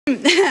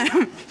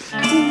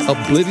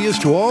Oblivious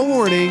to all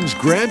warnings,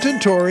 Grant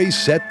and Tori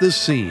set the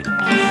scene.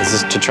 Is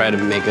this to try to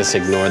make us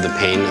ignore the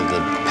pain of the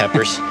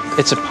peppers?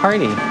 It's a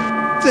party.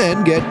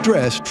 Then get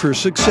dressed for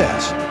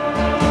success.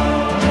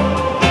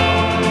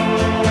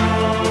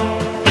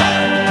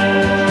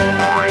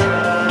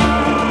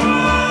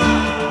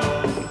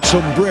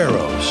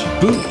 Sombreros,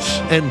 boots,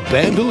 and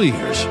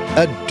bandoliers.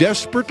 A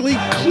desperately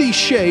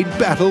cliched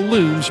battle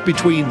looms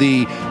between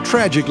the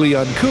tragically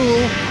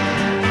uncool,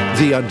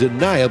 the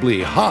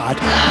undeniably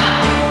hot,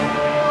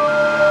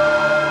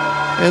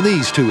 and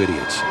these two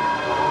idiots.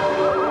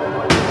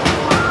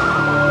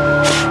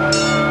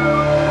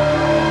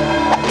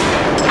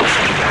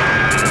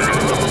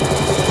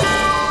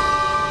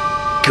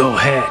 Go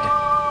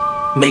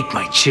ahead. Make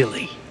my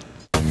chili.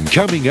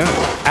 Coming up,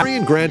 Harry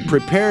and Grant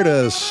prepare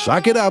to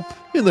suck it up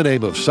in the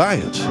name of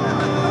science.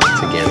 Once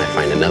again, I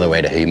find another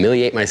way to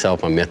humiliate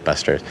myself on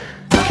Mythbusters.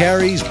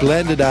 Carrie's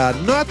blended a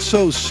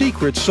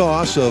not-so-secret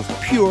sauce of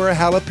pure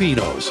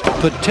jalapenos.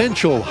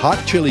 Potential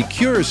hot chili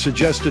cures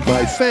suggested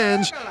by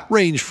fans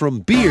range from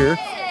beer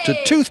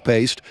to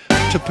toothpaste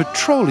to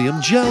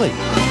petroleum jelly.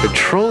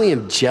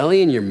 Petroleum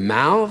jelly in your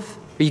mouth?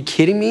 Are you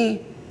kidding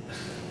me?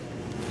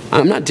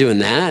 I'm not doing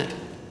that.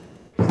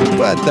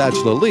 But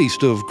that's the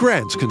least of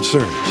Grant's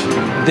concerns.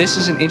 This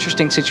is an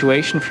interesting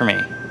situation for me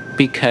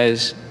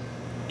because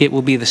it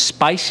will be the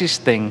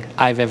spiciest thing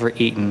I've ever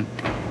eaten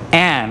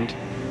and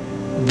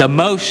the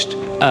most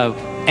of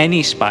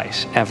any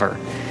spice ever.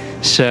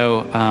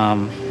 So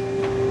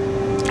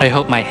I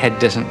hope my head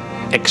doesn't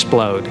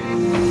explode.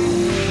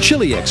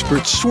 Chili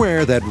experts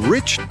swear that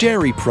rich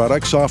dairy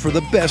products offer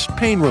the best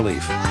pain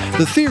relief.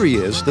 The theory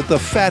is that the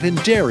fat in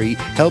dairy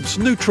helps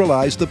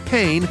neutralize the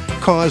pain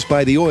caused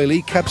by the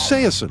oily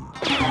capsaicin.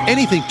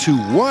 Anything too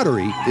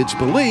watery, it's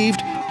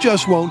believed,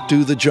 just won't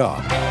do the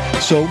job.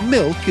 So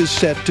milk is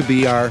set to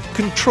be our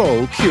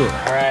control cure.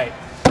 All right.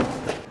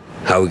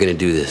 How are we going to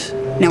do this?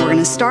 Now we're going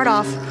to start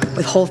off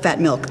with whole fat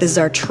milk. This is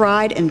our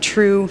tried and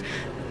true,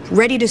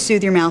 ready to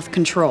soothe your mouth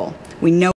control. We know